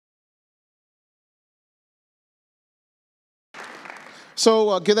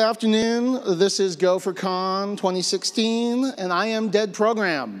Good afternoon. This is GopherCon 2016, and I am Dead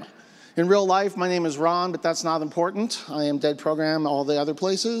Program. In real life, my name is Ron, but that's not important. I am Dead Program all the other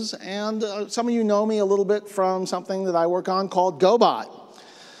places, and some of you know me a little bit from something that I work on called GoBot.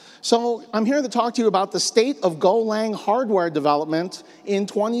 So I'm here to talk to you about the state of Golang hardware development in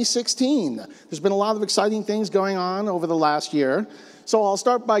 2016. There's been a lot of exciting things going on over the last year. So I'll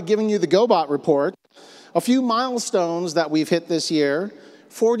start by giving you the GoBot report. A few milestones that we've hit this year.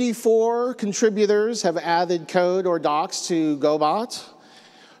 44 contributors have added code or docs to GoBot.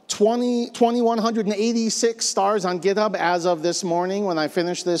 2,186 stars on GitHub as of this morning when I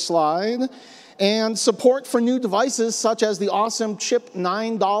finished this slide. And support for new devices such as the awesome Chip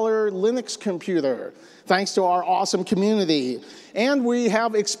 $9 Linux computer, thanks to our awesome community. And we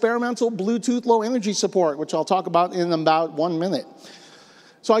have experimental Bluetooth low energy support, which I'll talk about in about 1 minute.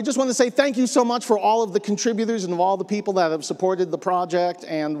 So I just want to say thank you so much for all of the contributors and all the people that have supported the project,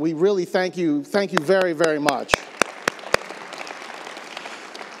 and we really thank you very, very much.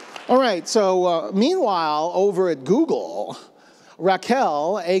 All right, so meanwhile, over at Google,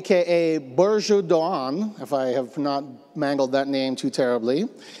 Raquel, aka Bourgeois, if I have not mangled that name too terribly,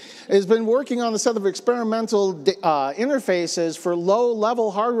 has been working on a set of experimental interfaces for low-level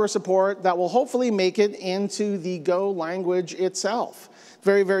hardware support that will hopefully make it into the Go language itself.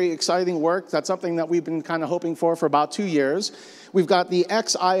 Very, very exciting work. That's something that we've been kind of hoping for about 2 years. We've got the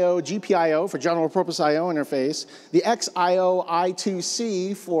XIO GPIO for general purpose IO interface, the XIO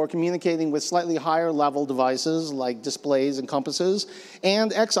I2C for communicating with slightly higher level devices like displays and compasses,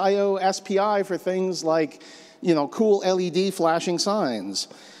 and XIO SPI for things like, cool LED flashing signs.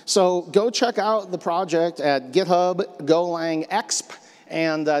 So go check out the project at GitHub Golang exp.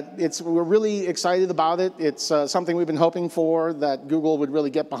 And we're really excited about it. It's something we've been hoping for that Google would really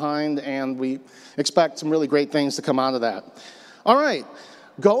get behind, and we expect some really great things to come out of that. All right,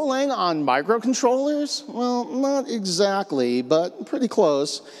 Golang on microcontrollers? Well, not exactly, but pretty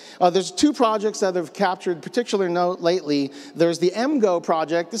close. There's two projects that have captured particular note lately. There's the MGO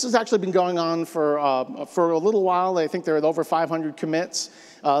project. This has actually been going on for a little while. I think they're at over 500 commits.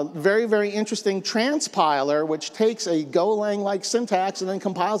 Very, very interesting transpiler, which takes a Golang-like syntax and then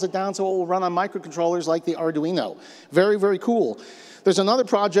compiles it down so it will run on microcontrollers like the Arduino. Very, very cool. There's another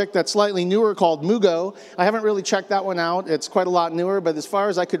project that's slightly newer called Mugo. I haven't really checked that one out. It's quite a lot newer, but as far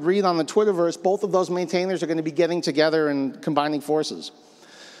as I could read on the Twitterverse, both of those maintainers are going to be getting together and combining forces.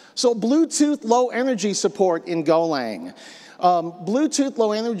 So Bluetooth low energy support in Golang. Bluetooth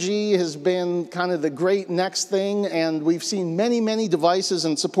low energy has been kind of the great next thing, and we've seen many, many devices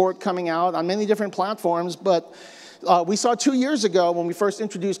and support coming out on many different platforms, but we saw 2 years ago when we first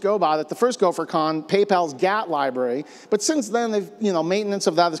introduced GoBot at the first GopherCon, PayPal's GAT library, but since then, maintenance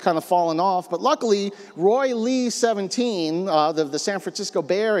of that has kind of fallen off, but luckily, Roy Lee 17, the San Francisco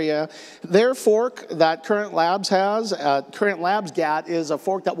Bay Area, their fork that Current Labs has, Current Labs GAT, is a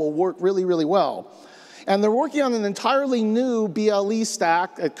fork that will work really, really well. And they're working on an entirely new BLE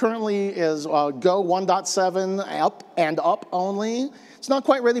stack. It currently is Go 1.7 up and up only. It's not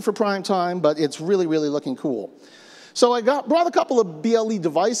quite ready for prime time, but it's really, really looking cool. So I brought a couple of BLE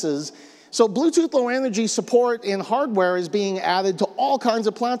devices. So Bluetooth low energy support in hardware is being added to all kinds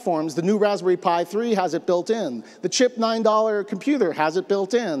of platforms. The new Raspberry Pi 3 has it built in. The Chip $9 computer has it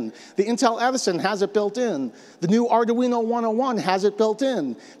built in. The Intel Edison has it built in. The new Arduino 101 has it built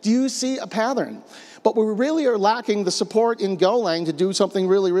in. Do you see a pattern? But we really are lacking the support in Golang to do something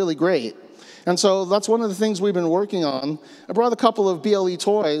really, really great. And so that's one of the things we've been working on. I brought a couple of BLE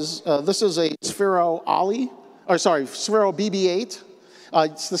toys. This is a Sphero BB8.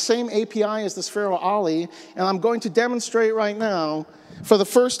 It's the same API as the Sphero Ollie, and I'm going to demonstrate right now, for the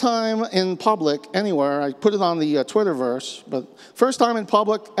first time in public anywhere, I put it on the Twitterverse, but first time in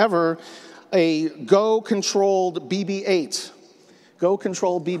public ever, a Go-controlled BB8.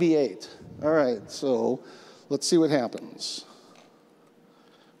 Go-controlled BB8. All right, so let's see what happens.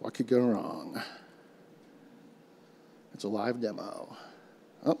 What could go wrong? It's a live demo.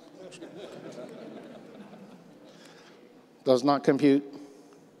 Oh. Does not compute.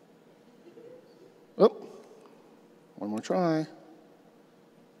 Oh, one more try.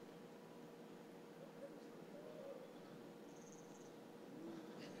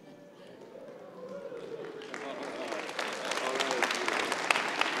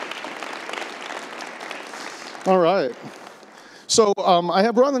 All right. So I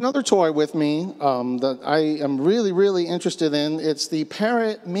have brought another toy with me that I am really, really interested in. It's the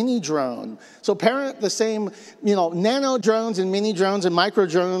Parrot mini drone. So Parrot, the same, nano drones and mini drones and micro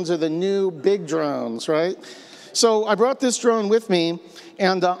drones are the new big drones, right? So I brought this drone with me,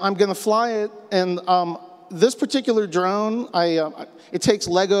 and I'm going to fly it, and This particular drone, it takes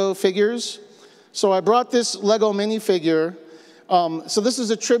Lego figures. So I brought this Lego minifigure. So this is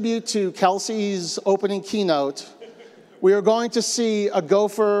a tribute to Kelsey's opening keynote. We are going to see a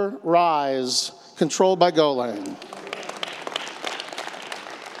Gopher rise, controlled by Golang.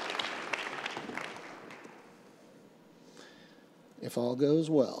 If all goes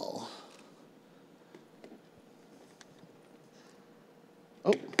well.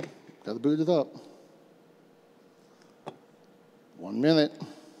 Oh, got to boot it up. 1 minute.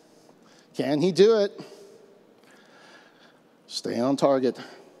 Can he do it? Stay on target.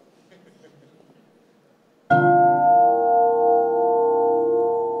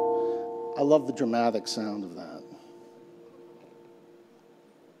 I love the dramatic sound of that.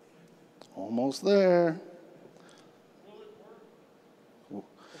 Almost there.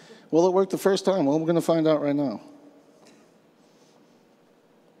 Will it work the first time? Well, we're going to find out right now.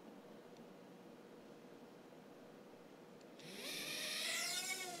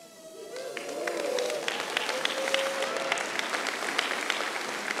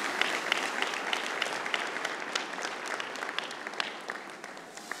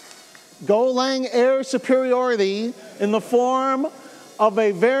 Golang air superiority in the form of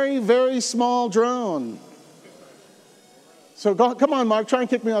a very, very small drone. So come on, Mark, try and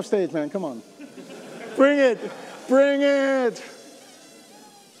kick me off stage, man, come on. Bring it, bring it.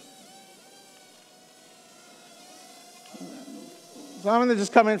 So I'm gonna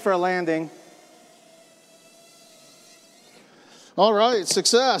just come in for a landing. All right,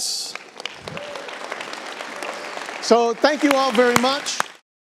 success. So thank you all very much.